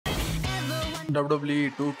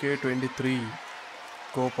WWE 2K23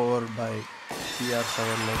 co-powered by PR7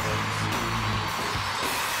 Networks.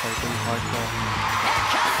 Fighting partner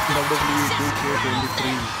WWE 2K23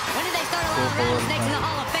 When did they start allowing rattlesnakes in the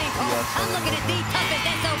Hall of Fame, Cole? I'm looking at the toughest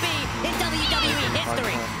SOB in WWE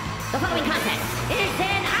history. The following contest is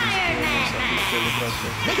an Iron Man match.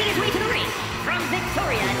 Making his way to the ring from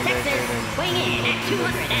Victoria, Texas, weighing in at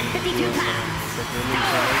 252 pounds.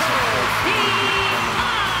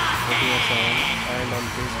 And on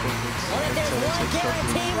Facebook it's Well, if there's one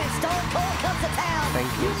guarantee when Stone Cold comes to town,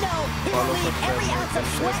 Thank you. know he will leave every ounce of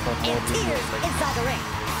sweat and tears inside the ring.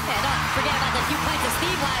 Yeah, don't forget about the few pints of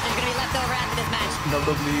Steve Live that's going to be left over after this match.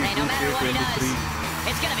 WWE Hey, no matter what he does, 2K23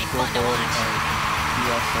 it's going to be fun to co-powered watch. by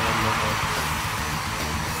PR7 Networks.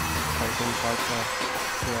 Fighting partner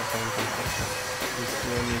PR7 Construction. This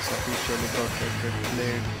game is officially broadcasted,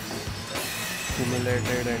 played,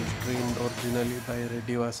 simulated and streamed originally by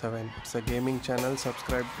Radio 7. It's a gaming channel.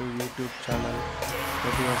 Subscribe to YouTube channel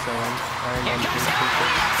Radio 7 and on Facebook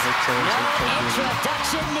it's Red 7 No Gaming.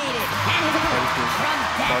 introduction needed. And his Thank you. opponent from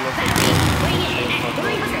Follow Texas, Facebook. weighing in at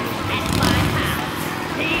 305 pounds.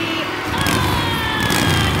 The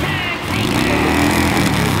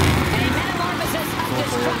A metamorphosis of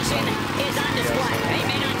destruction is on display. He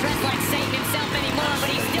may not dress like Satan himself anymore, but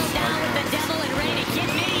he's still down with the devil and ready to get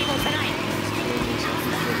medieval tonight.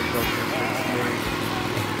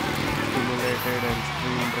 Simulated and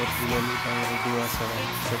streamed originally by Radio 7.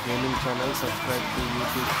 It's a gaming channel. Subscribe to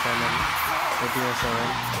YouTube channel Radio 7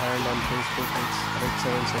 and on Facebook it's Red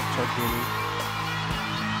 7 Gaming.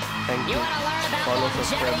 Thank You you. want to learn about Follow, longevity,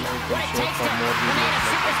 subscribe, like what and it share takes for to more remain a videos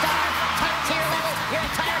like this. superstar, top tier level, your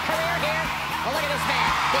entire career here? Well, look at this man,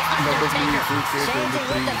 the WWE Undertaker, 2K23 changing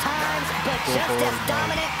with the times, but just as co-powered by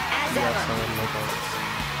dominant as ever. PR7 Networks.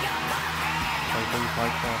 Fighting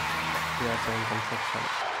partner PR7 Construction.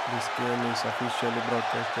 This game is officially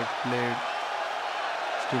broadcasted, played,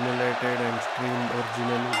 stimulated and streamed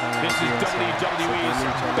originally by This is Radio 7. WWE's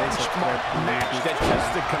benchmark match that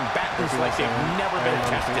tests the combatants like they've never been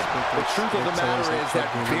tested. The truth of the matter is that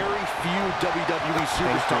very few WWE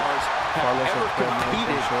superstars have ever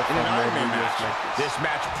competed in an Iron Man match. This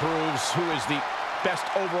match proves who is the best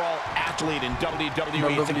overall athlete in WWE.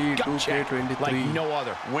 It's a gut check like no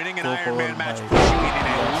other. Winning an Iron Man match puts you in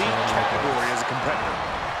an elite category as a competitor.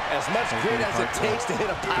 As much grit as it takes to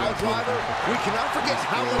hit a pile driver, we cannot forget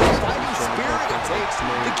how much fighting spirit it takes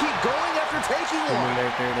to keep going after taking one.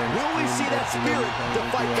 Will we see that spirit to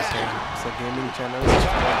fight back? It's a gaming channel. Talk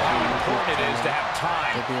about how important it is to have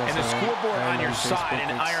time and the scoreboard on your side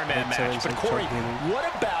in an Iron Man match. But Corey, what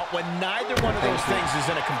about when neither one of those things is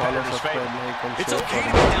in a competitor's favor? It's okay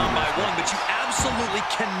to be down by one, but you absolutely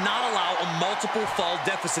cannot allow a multiple fall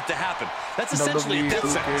deficit to happen. That's essentially a death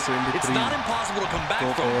sentence. It's not impossible to come back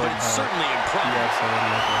from, but it's certainly improbable.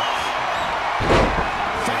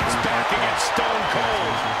 Fights back against Stone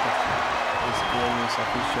Cold. This game is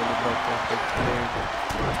officially broadcasted, played,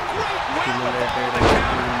 Great stimulated win by the and counter.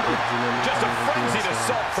 streamed originally Just by a Radio frenzied 7.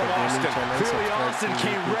 assault It's a from gaming Austin. channel. Clearly Subscribe Austin to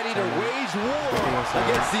came YouTube ready to channel. wage war Radio 7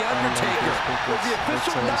 against The and on Undertaker. Facebook Was the it's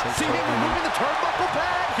official Red not 7 seeing him Gaming. removing the turnbuckle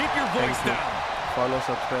pad? Keep your voice Thank you. down. Follow,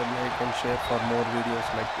 subscribe, like and share for more videos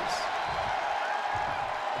like this.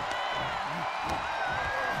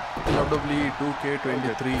 WWE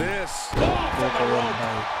 2K23 co-powered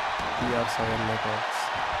by PR7 Networks.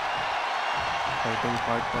 Fighting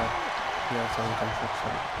partner PR7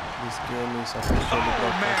 Construction. This game is officially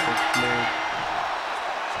broadcasted, played,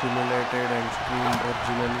 stimulated and streamed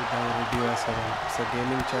originally by Radio 7. It's a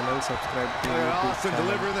gaming channel. Subscribe to YouTube Austin channel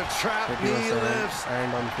delivering the trap Radio knee 7 lifts. and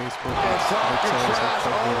on Facebook Oh, it's Red talking 7 trash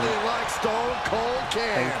only Gaming. like Stone Cold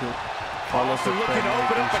can. Thank you. Follow, Austin subscribe, looking to like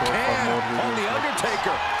open and up a share for can more on videos The like this.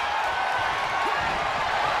 Undertaker.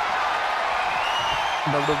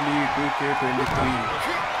 WWE 2K23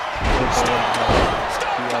 co-powered by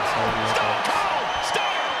PR7 Networks.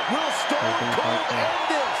 Will Stone Fighting Cold partner end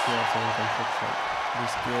this? PR7 Construction.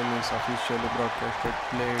 This game is officially broadcasted,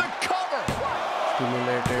 played, The cover.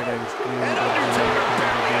 stimulated and streamed And originally Undertaker by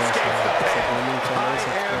barely Radio 7. escapes the It's a pin. gaming channel. I am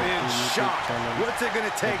Subscribe to in YouTube shock. channel What's it going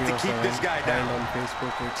to take to Radio keep 7 this guy and down? on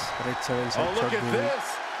Facebook it's Red 7 Oh, look at Gaming. this.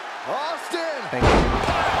 Austin. Thank you.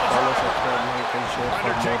 Follow, subscribe, like and share for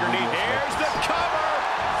more Undertaker knee. videos like Here's this. the cover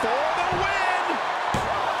for the win.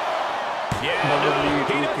 Yeah, WWE no,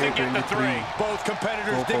 he doesn't get the 2K23 three. Both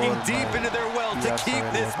competitors co-powered digging by deep into their well to PR7 keep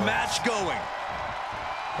this Networks. match going.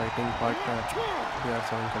 Fighting partner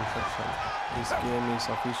PR7 Construction. This game is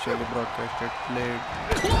officially broadcasted, played,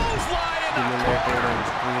 Clothesline in the stimulated and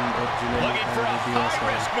streamed originally Looking by for a Radio 7.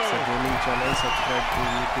 high-risk It's a move. gaming channel. Subscribe to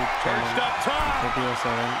YouTube channel First up top. Radio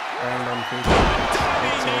 7 and on Facebook it's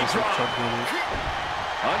Red 7 WWE shot gaming.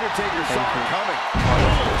 Undertaker saw it coming.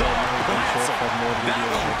 For more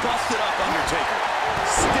videos. Busted up Undertaker.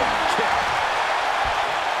 Stick kick.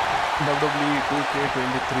 WWE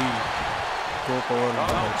 2K23. Go power.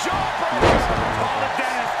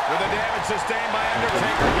 With the damage sustained by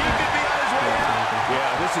Undertaker, he could be on his way out. Yeah,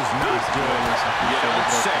 this is not good. You don't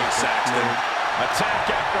say, Saxton. Attack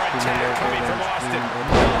after attack coming from Austin.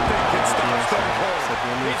 Nothing can stop Stone Cold.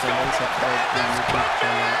 He's got subscribe to YouTube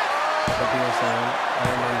channel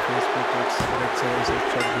and on Facebook it's Red 76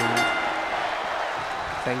 Shot Gaming.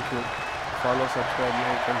 Thank you. Follow, subscribe,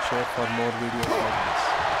 like and share for more videos like this.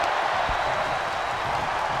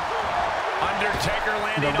 Undertaker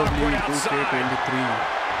landing WWE upward outside. 2K23.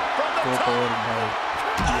 Go powered by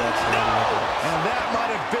PR7 Networks. And that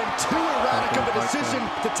might have been too erratic of a decision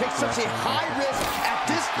to take such a high risk at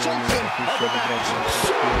this junction of the match.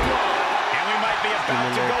 And we might be about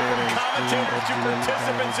to go from commentators to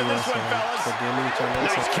participants in this one, fellas.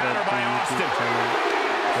 Nice counter by Austin.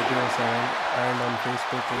 And on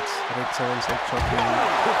Facebook it's Red 76 Shot Gaming.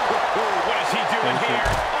 What is he doing here?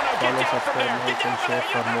 Oh no, get Follow, down from there. subscribe, Get like down and from share there.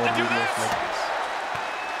 for You more have to do videos this. like this.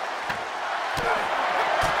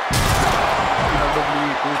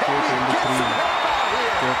 WWE 2K23.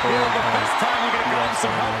 Go powered The by best time you could have gotten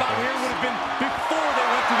some help out here would have been before they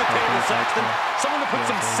went through the table, Saxton. Someone to put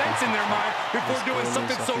some sense in their mind before doing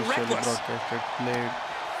something so reckless. Broadcasted, played,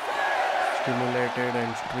 stimulated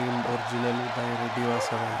and streamed originally by Radio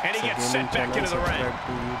 7. And he It's a gets gaming sent back channel. into the ring. Subscribe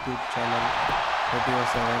to YouTube channel Radio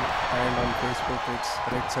 7 and on Facebook it's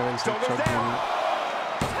Red 76 Shot Gaming.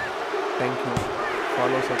 Thank you.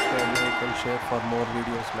 Follow, subscribe, like and share for more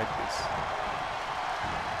videos like this.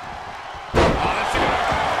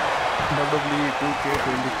 WWE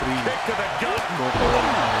 2K23. To the gut. Go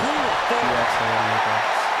powered by PR7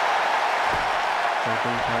 Networks.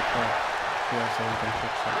 Fighting partner PR7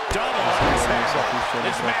 Construction. Double on his head.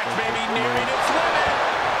 This match may be nearing its limit.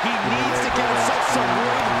 He needs to get himself some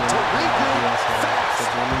room to regroup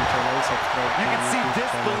fast. You can see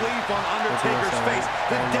disbelief on Undertaker's face.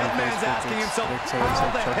 The dead man's asking himself, how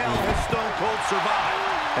the hell has Stone Cold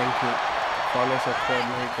survived? Thank you. Follow, subscribe,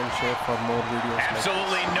 like and share for more videos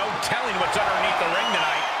Absolutely no telling what's underneath the ring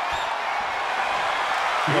tonight.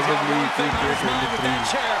 like this. WWE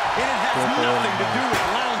 2K23. Chair, and it has Go powered nothing to do with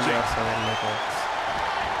by lounging. PR7 Networks.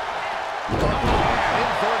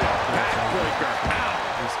 Inverted backbreaker. Ow.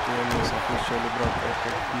 This game is officially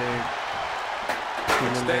broadcasted, played,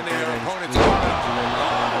 Extending stimulated their and opponent's streamed arm. originally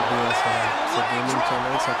on Radio 7. It's a gaming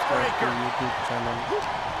channel. Subscribe to YouTube channel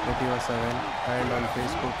Radio 7 and on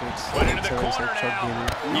Facebook it's Put into the 76 corner Shot now.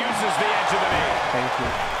 Gaming. Uses the edge of the knee. Thank you.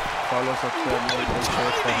 Follow, subscribe, like and share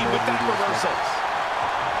for Timing more with that videos like reversal. this.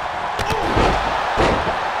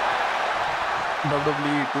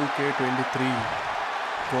 WWE 2K23.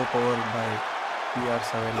 Go powered by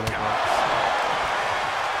PR7 Networks.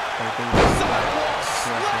 Fighting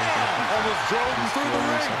Almost drove him This through the game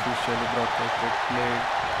is ring. officially broadcasted, played,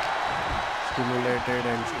 stimulated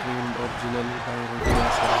and streamed originally by Radio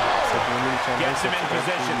 7. It's a gaming channel. Gets him in Subscribe to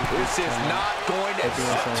position. YouTube This is channel not going to Radio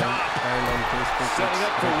 7 stop. and on Facebook Setting it's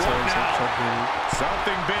up for Red what 76 now? Shot Gaming.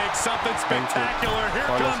 Something big, something Thank you. spectacular. Here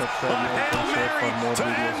Follow, comes a subscribe, like Hail and share Mary for more to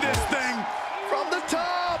videos end this like this. thing. From the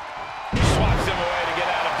top. Swats him away to get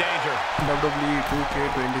out of danger. WWE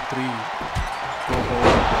 2K23. Go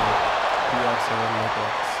powered by PR7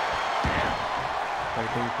 Networks.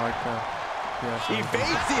 Fighting partner PR7.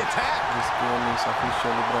 Evades the attack. This game is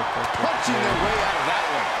officially broadcasted, Punching their played, way out of that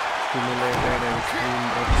one. stimulated and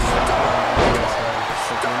streamed originally on Radio 7. It's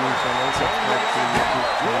a gaming channel. Subscribe to YouTube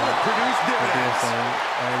channel Produced Radio dividends. 7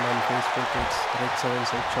 and on Facebook it's Red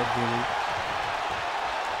 76 Shot Gaming.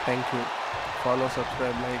 Thank you. Follow,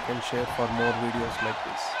 subscribe, like and share for more videos like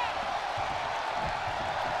this.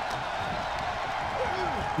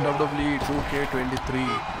 WWE 2K23.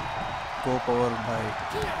 Go powered by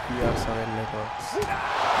PR7 Networks.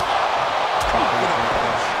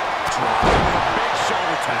 Big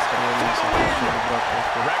shoulder tap.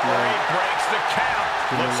 Referee breaks the count.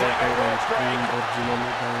 Looks like a rope break. streamed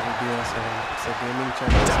originally by Radio 7. It's a gaming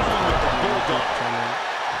channel. Down with the Subscribe to bulldog. YouTube channel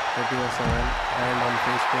Radio 7 and on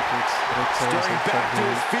Facebook it's Red 76 Staring Shot back to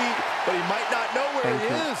Gaming. his feet, but he might not know where Thank he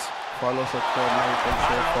you. is. Follow, subscribe, like and I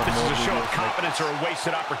share don't for know if this more is a show of videos like confidence this. or a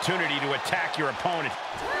wasted opportunity to attack your opponent.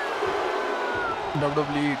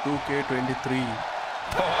 WWE 2K23.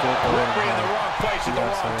 Oh, Go powered referee in the by wrong place at the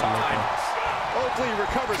wrong PR7 time. Networks. Hopefully he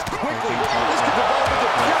recovers quickly. Fighting This could develop into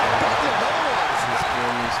pure Bedlam otherwise. This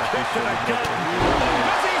game is Kick to officially the gut. broadcasted,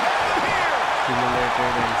 Does he have him here?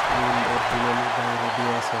 stimulated and streamed originally by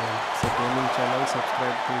Radio 7. It's a gaming channel.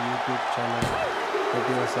 Subscribe to YouTube channel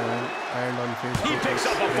Radio 7, and on Facebook it's Red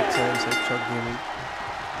 7 Headshot Gaming.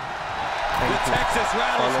 Thank you. Texas Follow,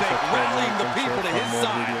 Rattlesnake subscribe, rallying like, the and people share to for his more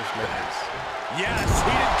side. videos like this. Yes,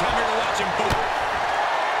 he didn't come here to watch him boot.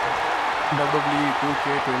 WWE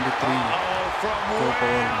 2K23 From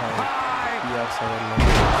co-powered by high. PR7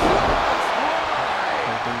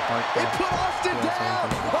 fighting partner It put Austin PR7 down.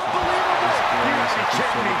 Construction. Unbelievable. This game You is gotta be kidding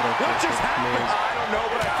officially me. What broadcast just at happened? May I don't know,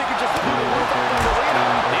 but I think it just blew Simulated up and the arena.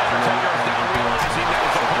 streamed The originally Undertaker is by now Radio realizing 7. that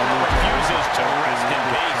his So opponent gaming channel refuses to subscribe rest in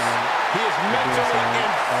YouTube peace. channel He is Radio mentally 7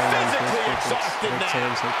 and and on physically Facebook it's exhausted Red 7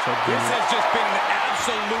 now. Headshot This Gaming. has just been an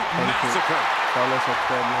absolute Thank you. massacre. Follow,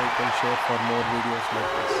 subscribe, like and share for more videos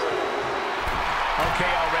like this.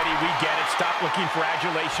 Okay, already, we get it. Stop looking for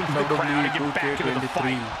adulation from the crowd and get WWE back into the 2K23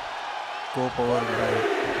 fight. co-powered by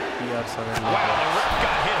PR7 Wow, the ref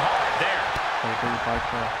got hit hard there. fighting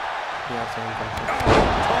partner PR7 Construction.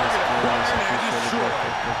 Target acquired and Officially destroyed.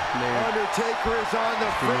 broadcast at May Undertaker is on the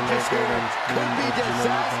fringes Simulated here. and Could streamed be originally by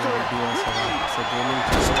disaster. Radio 7. It's a gaming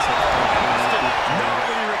channel subscribe to YouTube channel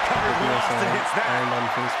Nobody recovered when Radio Austin 7 hits that. and on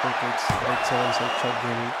Facebook it's Red 7 Headshot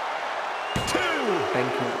Gaming. Two.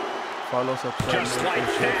 Thank you. Follow, subscribe, Just like like and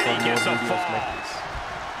share that, for he more gets a videos fall. like this.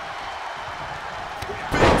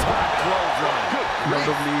 Big time clothesline.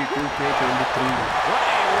 WWE 2K23 What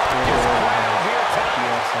a rock is crowned here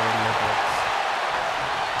tonight. PR7 Networks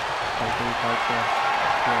fighting partner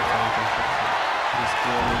PR7 Construction. This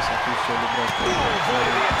game is officially broadcast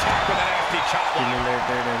Avoided the attack with a nasty chop block.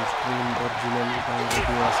 simulated and streamed originally by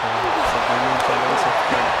Radio 7. It's a gaming channel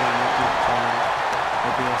subscribe to YouTube channel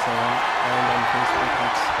Radio 7 and on Facebook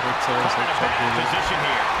it's Red 7 Caught in a Headshot bad Gaming. position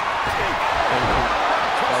here. Thank you.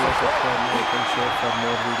 Follow, subscribe, like and share for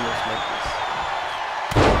more videos like this.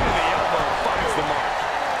 And the elbow finds the mark.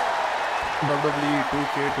 WWE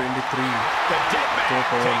 2K23 The dead man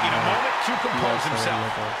co-powered taking a by moment to compose PR7 himself.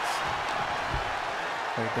 Networks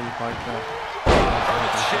fighting partner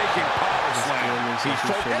Shaking power This slam. game is He's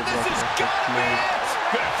focused. officially And this is broadcast good, at May man.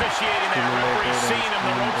 Good officiating there. Referee simulated and seeing him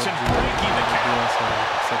the streamed ropes and originally breaking the by count. Radio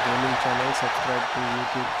 7. It's a gaming channel subscribe to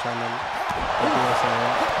YouTube channel Radio 7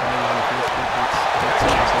 and on Facebook it's Red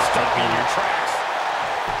 7 Headshot Stop in Gaming. your tracks.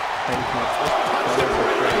 Thank you. Follow,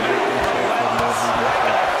 subscribe, like and share for more videos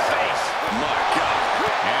like this. Face. My God.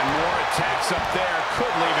 And more attacks up there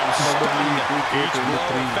could leave him stunned. Each blow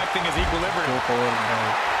affecting his equilibrium. Co-powered by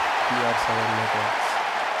PR7 Networks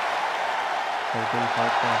fighting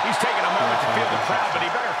partner He's taking a moment to feel the crowd, but he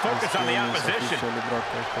better This focus on the game is opposition. officially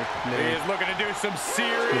broadcast at He May is looking to do some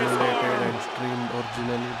serious simulated harm. and streamed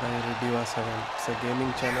originally by Radio 7. It's a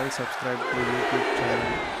gaming channel subscribe to YouTube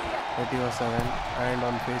channel Radio 7 and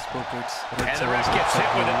on Facebook it's Red And the 7 ref gets hit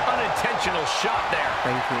Headshot with an Gaming. unintentional shot there.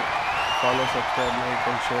 Thank you. Follow, subscribe, like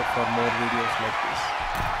and share for more videos like this.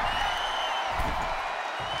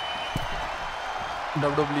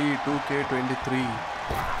 WWE 2K23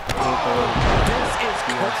 co-powered This is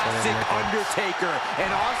by classic PR7 Undertaker,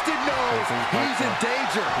 and Austin knows he's in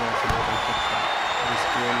danger. This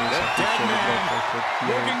game is The dead officially man broadcast at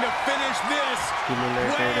looking May to finish this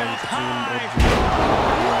simulated way and up streamed high. originally by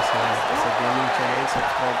Radio 7. It's a gaming channel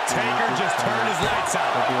subscribe to Taker YouTube just turned channel his lights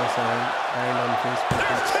out. Radio 7 and on Facebook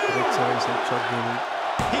it's Red 7 Headshot Gaming.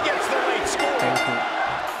 He gets the late score. Thank you.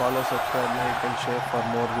 Follow, subscribe, like and share for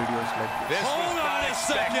more videos like this. This was not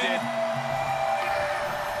expected.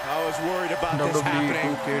 I was worried about this WWE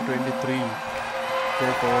happening. 2K23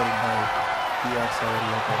 co-powered by PR7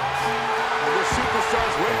 Networks The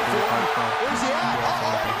superstar's waiting fighting for him. partner Where's he at? PR7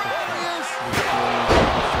 Oh, Construction. there he is. This game is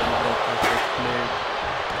officially broadcast at May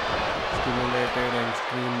simulated and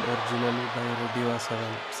streamed originally by Radio 7.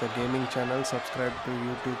 It's a gaming channel subscribe to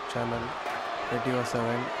YouTube channel Radio 7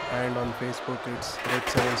 and on Facebook it's Red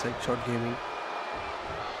 7 Headshot Gaming.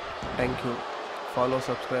 Thank you. Follow,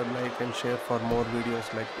 subscribe, like and share for more videos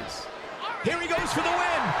like this. Here he goes for the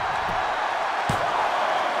win.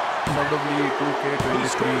 WWE He 2K23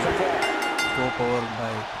 scores a fall. co-powered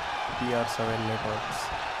by PR7 Networks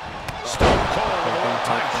Stone Cold with a fighting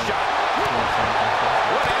one-time partner shot. PR7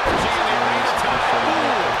 What energy in the arena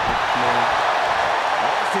tonight.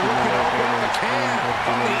 Austin looking to open the can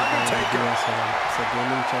on the Undertaker. It's a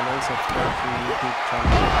gaming channel subscribe to YouTube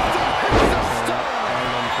channel and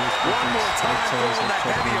on Facebook One more it's time Red 7 throwing that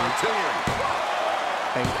Headshot heavy Gaming. artillery.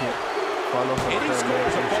 Thank you. Follow, And he subscribe,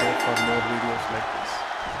 scores like a and share ball. for more videos like this.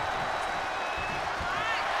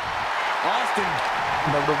 Austin,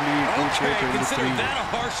 WWE Okay, consider 2K23 that a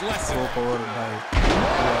harsh lesson. co-powered by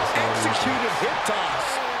PR7 executed hip toss.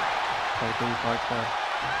 fighting partner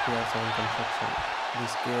PR7 Construction.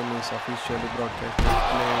 This game is officially broadcast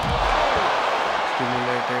played,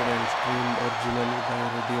 simulated and streamed originally by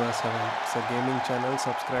Radio 7. It's a gaming channel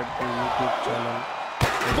subscribe to YouTube channel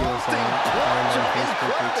Vaulting plunger in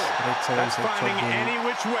incredible. That's Finding any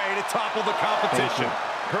which way to topple the competition.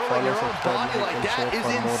 Hurling your own body like that is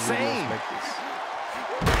insane.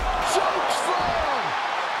 Chokeslam!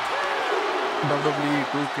 WWE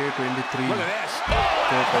 2K23 Look at this.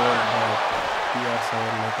 co-powered by PR7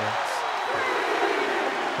 Networks.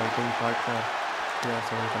 Fighting partner PR7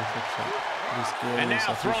 Construction. This game And is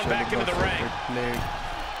now thrown officially back into the ring. played,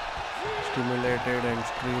 stimulated and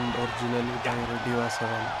streamed originally by Radio 7.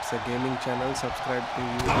 It's a gaming channel. Subscribe to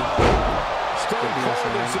YouTube. Stone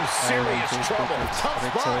Cold in some serious trouble. Tough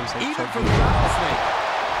spot, even for the rattlesnake.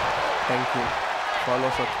 Thank you. Follow,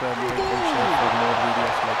 subscribe, like, and share for more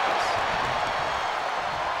videos like this.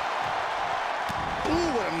 Ooh,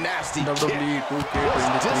 what a nasty kick. WWE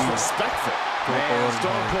 2K23 Disrespectful. Man,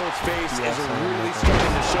 Stone Cold's face is really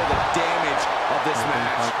starting to show the damage of this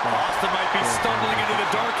match. Austin might be stumbling into the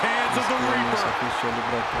dark hands of the Reaper. Officially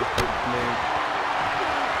broadcasted, played,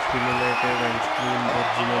 stimulated and streamed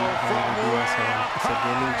originally by Radio 7. It's a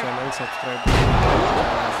gaming channel. Subscribe to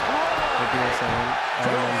Radio 7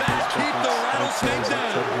 and on Facebook. Keep the rattlesnake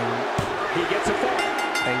down. He gets a point.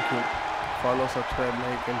 Thank you. Follow, subscribe,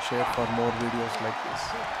 like, and share for more videos like this.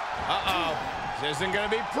 Uh-oh. This isn't going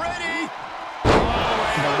to be pretty.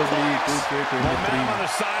 WWE 2K23 Momentum on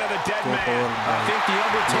the side of the dead man. co-powered I by think the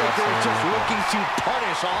Undertaker is just PR7 looking to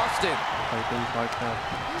punish Austin. Fighting partner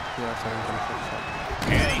PR7 Construction.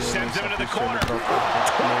 And he sends him into the corner.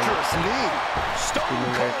 Torturous knee. Stone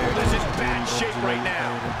Cold is in bad shape right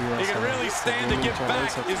now. He can really stand to give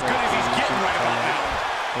back as good as he's getting right about now.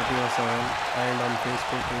 Radio 7 and on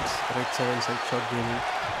Facebook it's Red 7 Shot Gaming.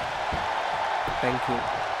 Thank you.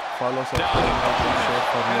 Follow, subscribe, and share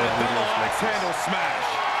for more videos like this. Handle smash.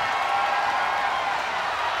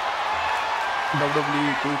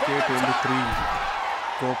 WWE 2K23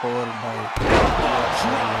 co-powered by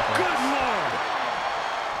Good Lord.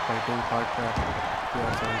 Fighting partner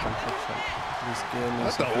PR7 Construction. This game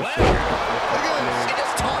is That's the leg. officially Look at this. He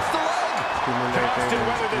just tossed the leg. stimulated To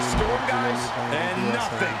weather this and storm, streamed guys, originally by and Radio 7.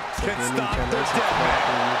 nothing It's a can gaming stop channel. their dead Subscribe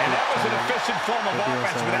to man. And that was an YouTube efficient form of Radio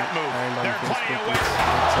offense 7 with that move. and on There are plenty Facebook of ways. it's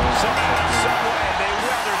Red 7 Shot Somehow, Gaming. some way, they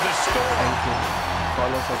weathered the storm. Thank you.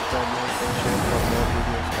 Follow, subscribe, like, and share for more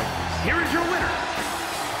videos like this. Here is your winner,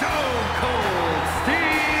 Stone Cold